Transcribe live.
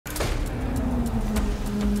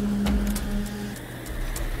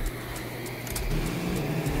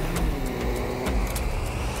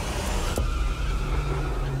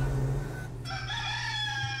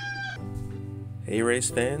Hey race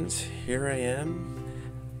fans, here I am,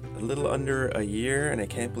 a little under a year, and I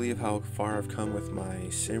can't believe how far I've come with my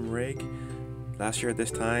sim rig. Last year at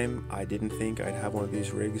this time, I didn't think I'd have one of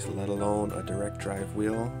these rigs, let alone a direct drive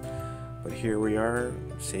wheel. But here we are,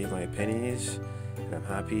 save my pennies, and I'm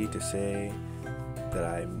happy to say that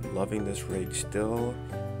I'm loving this rig still.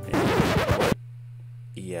 And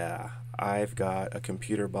yeah, I've got a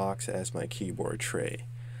computer box as my keyboard tray.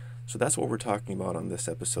 So that's what we're talking about on this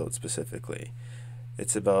episode specifically.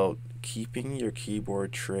 It's about keeping your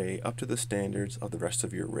keyboard tray up to the standards of the rest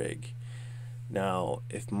of your rig. Now,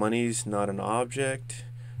 if money's not an object,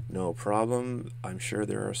 no problem. I'm sure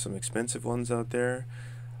there are some expensive ones out there.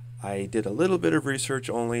 I did a little bit of research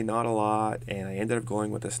only, not a lot, and I ended up going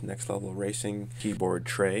with this Next Level Racing keyboard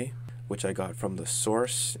tray, which I got from The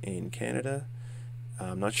Source in Canada.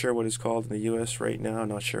 I'm not sure what it's called in the US right now,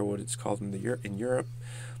 not sure what it's called in Europe,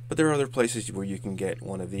 but there are other places where you can get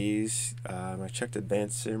one of these. I checked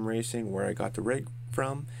Advanced Sim Racing where I got the rig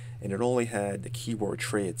from, and it only had the keyboard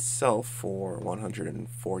tray itself for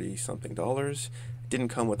 $140 something. It didn't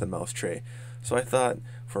come with a mouse tray. So I thought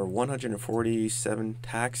for 147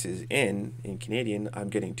 taxes in Canadian, I'm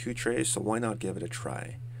getting two trays, so why not give it a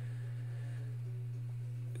try?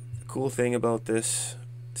 The cool thing about this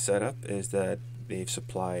setup is that they've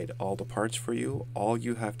supplied all the parts for you. All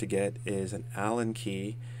you have to get is an Allen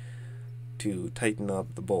key to tighten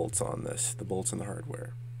up the bolts on this, the bolts in the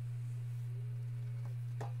hardware.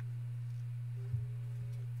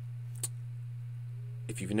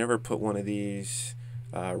 If you've never put one of these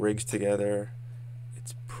rigs together,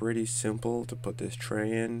 it's pretty simple to put this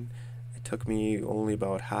tray in. It took me only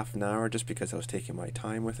about half an hour just because I was taking my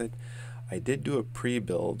time with it. I did do a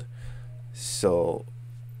pre-build, so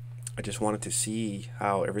I just wanted to see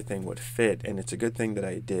how everything would fit, and it's a good thing that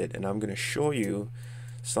I did, and I'm going to show you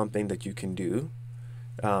something that you can do.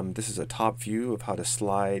 This is a top view of how to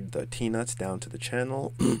slide the T-nuts down to the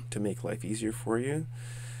channel to make life easier for you.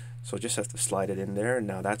 So just have to slide it in there.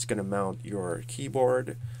 Now that's going to mount your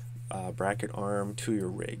keyboard bracket arm to your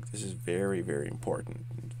rig. This is very, very important.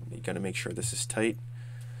 You got to make sure this is tight.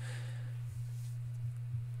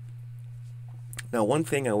 Now, one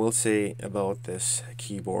thing I will say about this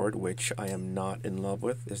keyboard, which I am not in love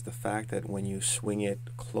with, is the fact that when you swing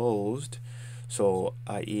it closed, so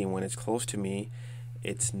i.e. when it's close to me,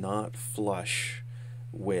 it's not flush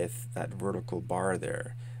with that vertical bar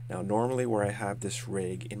there. Now, normally where I have this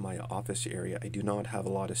rig in my office area, I do not have a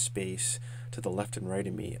lot of space to the left and right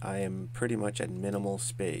of me. I am pretty much at minimal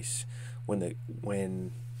space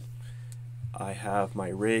when I have my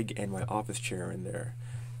rig and my office chair in there.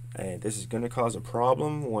 And this is going to cause a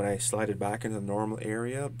problem when I slide it back into the normal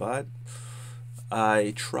area, but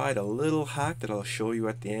I tried a little hack that I'll show you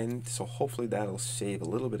at the end, so hopefully that'll save a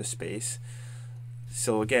little bit of space.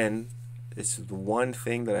 So again, it's the one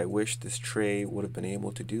thing that I wish this tray would have been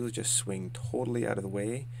able to do, is just swing totally out of the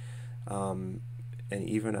way. And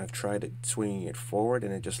even I've tried it swinging it forward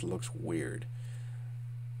and it just looks weird.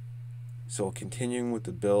 So continuing with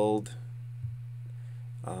the build,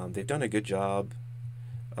 they've done a good job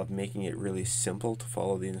of making it really simple to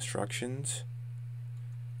follow the instructions.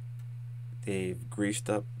 They've greased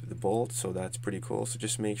up the bolts, so that's pretty cool. So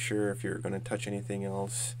just make sure if you're going to touch anything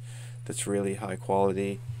else that's really high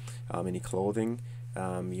quality, any clothing,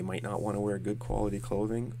 you might not want to wear good quality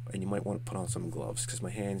clothing, and you might want to put on some gloves, because my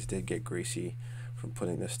hands did get greasy from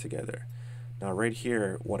putting this together. Now right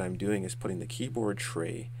here, what I'm doing is putting the keyboard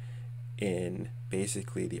tray in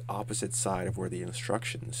basically the opposite side of where the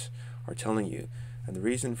instructions are telling you. And the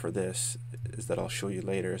reason for this is that I'll show you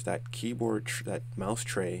later, is that that mouse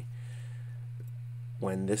tray,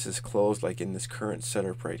 when this is closed, like in this current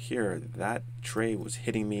setup right here, that tray was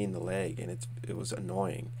hitting me in the leg, and it was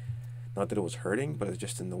annoying. Not that it was hurting, but it was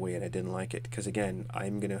just in the way, and I didn't like it, because again,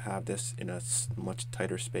 I'm going to have this in a much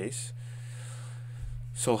tighter space.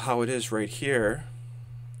 So how it is right here,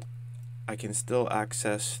 I can still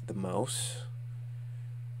access the mouse,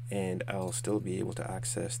 and I'll still be able to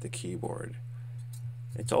access the keyboard.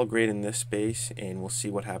 It's all great in this space, and we'll see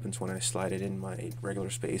what happens when I slide it in my regular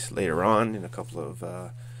space later on in a couple of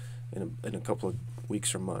in a couple of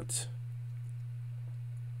weeks or months.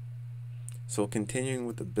 So continuing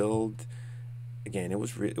with the build, again, it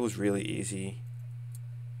was really easy.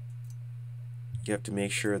 You have to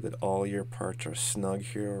make sure that all your parts are snug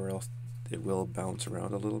here, or else it will bounce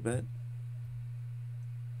around a little bit.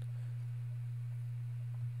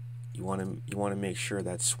 You want to make sure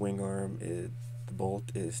that swing arm the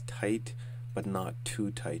bolt is tight, but not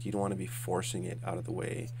too tight. You don't want to be forcing it out of the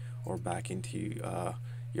way or back into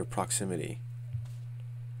your proximity.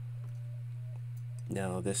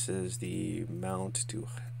 Now this is the mount to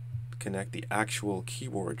connect the actual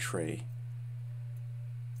keyboard tray.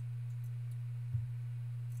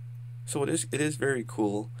 So it is very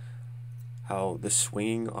cool how the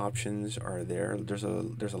swinging options are there. There's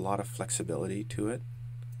a lot of flexibility to it.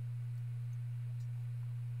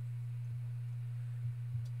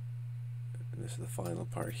 And this is the final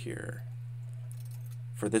part here.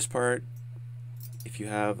 For this part, if you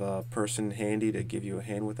have a person handy to give you a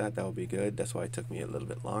hand with that, that would be good. That's why it took me a little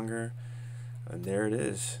bit longer. And there it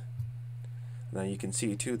is. Now you can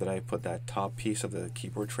see too that I put that top piece of the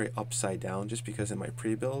keyboard tray upside down just because in my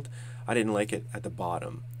pre-build I didn't like it at the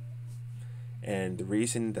bottom. And the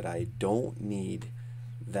reason that I don't need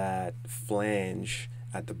that flange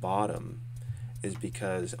at the bottom is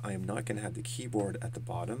because I'm not going to have the keyboard at the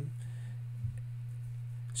bottom.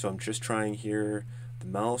 So I'm just trying here the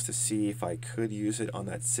mouse to see if I could use it on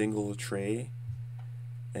that single tray.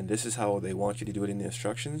 And this is how they want you to do it in the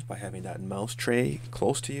instructions, by having that mouse tray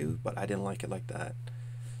close to you, but I didn't like it like that.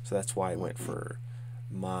 So that's why I went for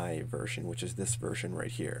my version, which is this version right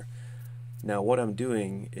here. Now what I'm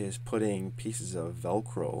doing is putting pieces of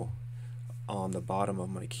Velcro on the bottom of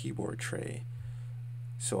my keyboard tray.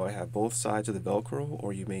 So I have both sides of the Velcro,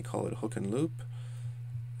 or you may call it hook and loop.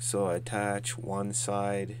 So I attach one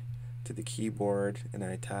side to the keyboard and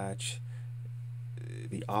I attach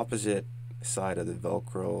the opposite side of the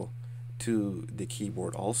Velcro to the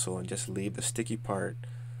keyboard also, and just leave the sticky part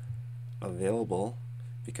available,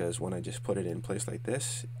 because when I just put it in place like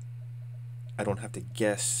this, I don't have to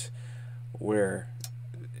guess where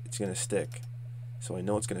it's going to stick. So I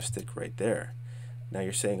know it's going to stick right there. Now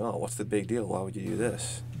you're saying, oh, what's the big deal? Why would you do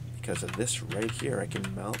this? Because of this right here, I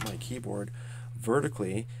can mount my keyboard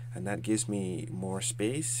vertically, and that gives me more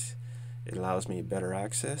space. It allows me better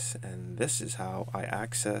access, and this is how I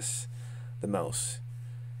access the mouse.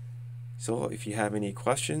 So if you have any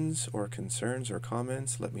questions or concerns or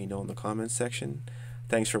comments, let me know in the comments section.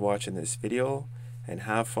 Thanks for watching this video, and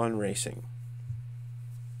have fun racing.